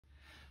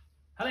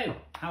Hello,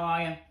 how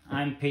are you?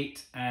 I'm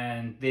Pete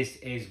and this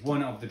is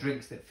one of the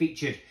drinks that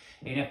featured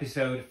in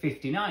episode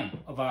 59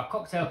 of our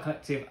Cocktail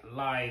Collective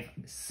live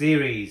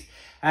series.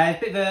 It's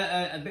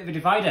a bit of a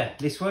divider,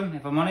 this one,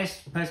 if I'm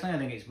honest. Personally, I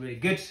think it's really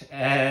good.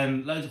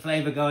 Loads of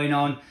flavour going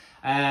on.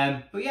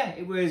 But yeah,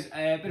 it was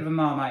a bit of a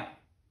Marmite,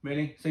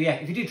 really. So yeah,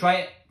 if you do try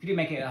it, if you do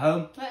make it at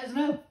home, let us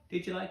know.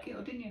 Did you like it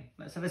or didn't you?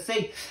 Let's have a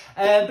see.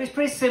 But it's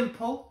pretty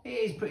simple. It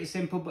is pretty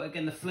simple, but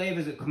again, the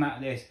flavours that come out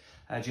of this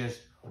are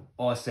just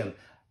awesome.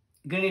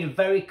 You're going to need a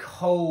very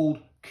cold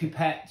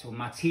coupette or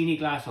martini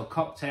glass or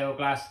cocktail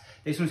glass.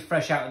 This one's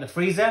fresh out of the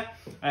freezer,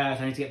 so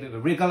I need to get a bit of a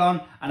wriggle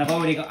on. And I've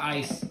already got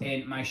ice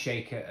in my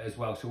shaker as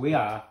well, so we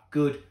are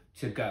good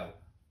to go.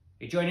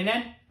 You joining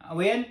in? Are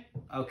we in?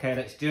 Okay,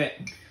 let's do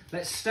it.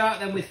 Let's start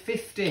then with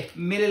 50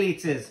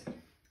 millilitres.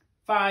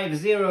 50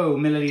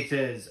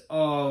 millilitres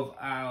of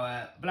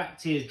our Black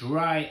Tears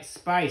dry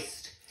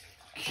spiced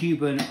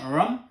Cuban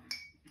rum.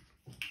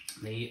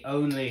 The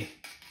only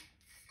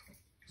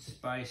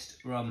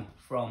spiced rum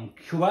from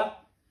Cuba.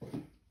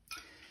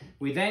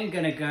 We're then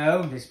going to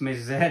go, this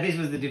was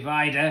the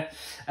divider,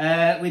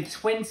 with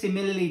 20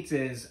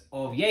 millilitres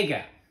of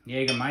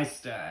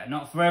Jägermeister.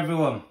 Not for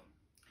everyone,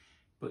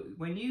 but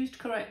when used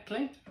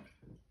correctly,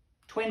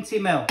 20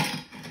 ml.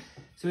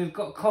 So we've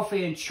got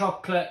coffee and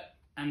chocolate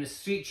and the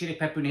sweet chili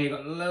pepper in here.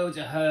 Got loads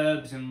of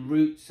herbs and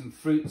roots and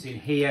fruits in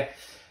here.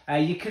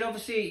 You can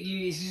obviously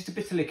use, it's just a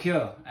bit of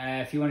liqueur.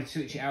 If you want to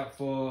switch it out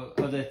for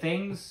other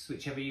things,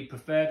 whichever you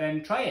prefer,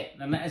 then try it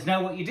and let us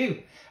know what you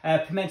do.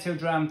 Pimento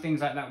dram,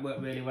 things like that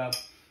work really well.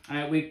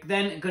 We're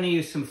then going to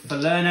use some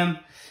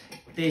falernum.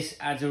 This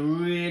adds a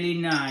really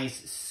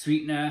nice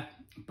sweetener,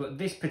 but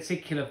this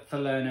particular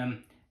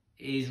falernum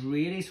is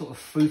really sort of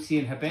fruity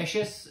and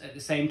herbaceous at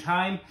the same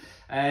time,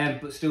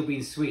 but still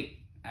being sweet.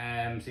 So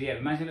yeah, it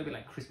reminds me a little bit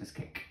like Christmas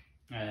cake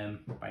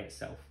by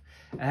itself.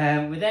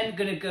 We're then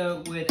going to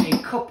go with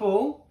a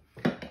couple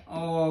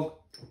of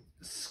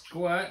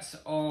squirts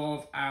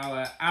of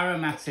our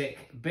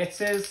aromatic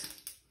bitters.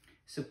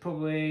 So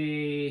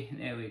probably,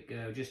 there we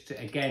go, just to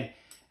again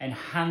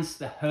enhance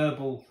the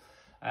herbal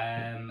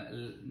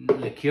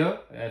liqueur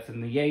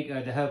from the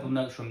Jaeger, the herbal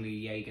notes from the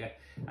Jaeger,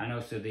 and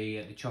also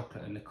the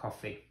chocolate and the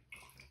coffee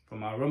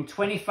from our rum.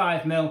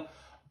 25 ml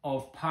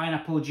of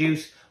pineapple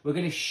juice. We're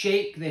going to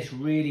shake this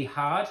really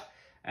hard,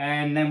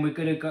 and then we're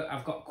going to go,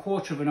 I've got a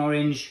quarter of an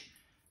orange.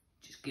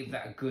 Just give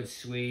that a good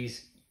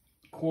squeeze.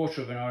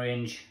 Quarter of an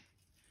orange.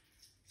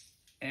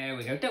 There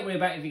we go. Don't worry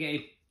about it if you get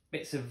any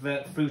bits of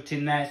fruit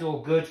in there. It's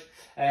all good.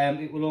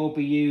 It will all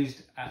be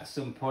used at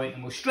some point,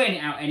 and we'll strain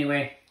it out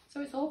anyway, so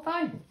it's all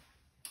fine.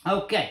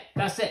 Okay,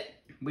 that's it.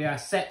 We are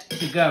set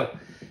to go.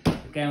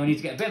 Again, we need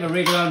to get a bit of a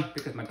wriggle on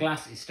because my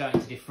glass is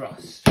starting to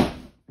defrost.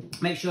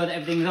 Make sure that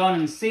everything's on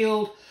and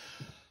sealed.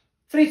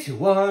 3, 2,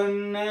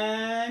 1,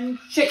 and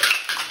shake.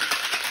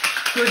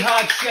 Good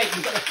hard shake.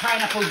 We've got the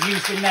pineapple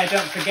juice in there,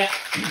 don't forget.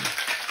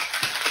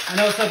 And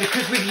also,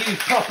 because we've used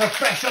proper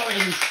fresh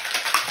orange,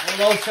 it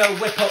will also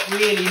whip up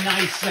really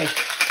nicely.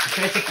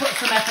 So to put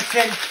some effort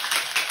in,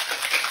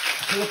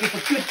 we're looking for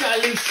good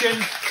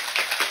dilution.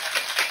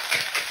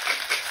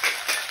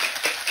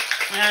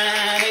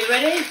 And are you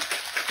ready?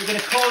 We're going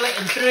to call it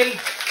in 3,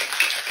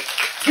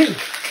 2,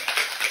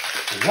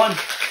 1.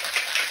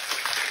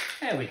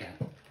 There we go.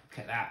 Look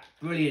at that.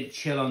 Brilliant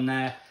chill on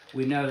there.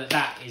 We know that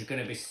that is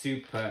going to be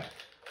super,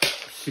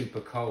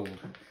 super cold.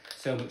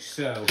 So much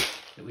so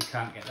that we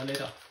can't get the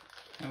lid off.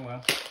 Oh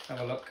well, let's have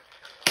a look.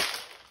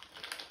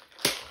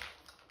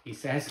 He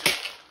says.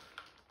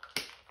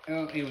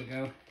 Oh, here we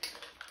go.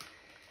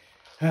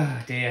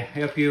 Oh dear. I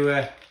hope you,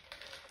 if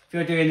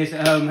you're doing this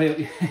at home,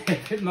 you're a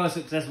bit more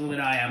successful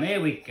than I am. Here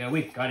we go.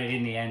 We've got it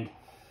in the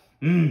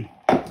end.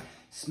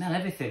 Smell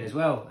everything as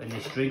well in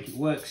this drink. It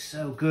works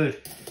so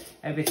good.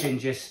 Everything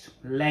just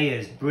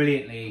layers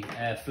brilliantly,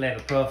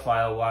 flavour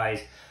profile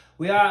wise.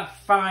 We are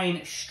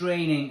fine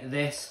straining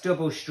this,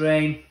 double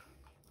strain.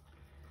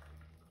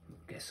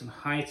 Get some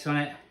height on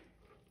it.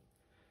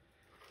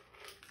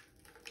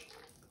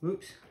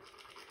 Whoops,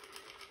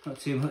 not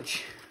too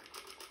much.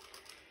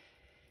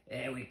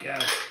 There we go.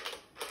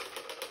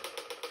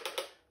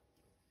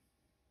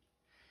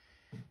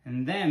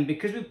 And then,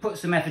 because we've put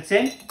some effort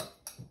in,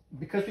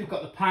 because we've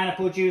got the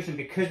pineapple juice and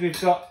because we've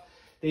got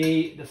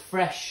the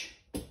fresh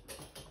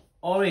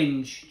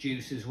orange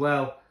juice as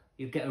well,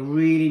 you get a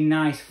really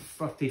nice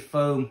frothy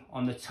foam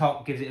on the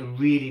top, gives it a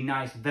really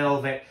nice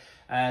velvet,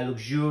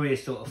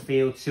 luxurious sort of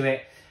feel to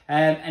it.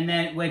 And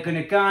then we're going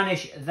to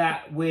garnish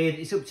that with,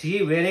 it's up to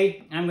you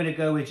really, I'm going to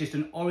go with just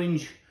an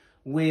orange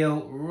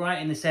wheel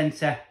right in the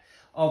centre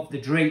of the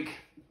drink.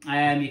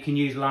 You can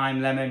use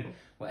lime, lemon,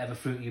 whatever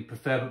fruit you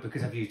prefer, but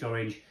because I've used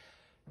orange,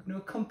 I'm going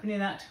to accompany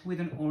that with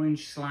an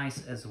orange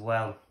slice as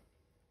well.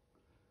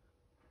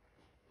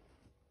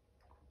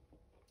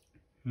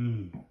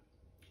 Oh,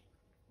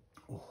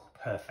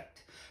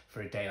 perfect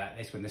for a day like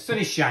this when the sun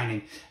is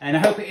shining, and I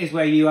hope it is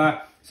where you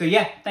are. So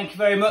yeah, thank you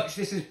very much.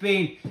 This has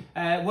been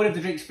one of the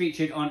drinks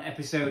featured on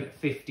episode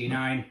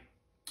 59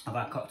 of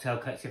our Cocktail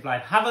Collective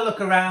Live. Have a look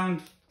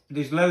around.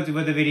 There's loads of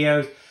other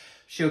videos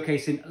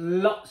showcasing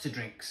lots of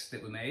drinks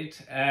that we made.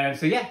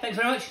 So yeah, thanks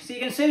very much. See you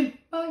again soon.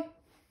 Bye.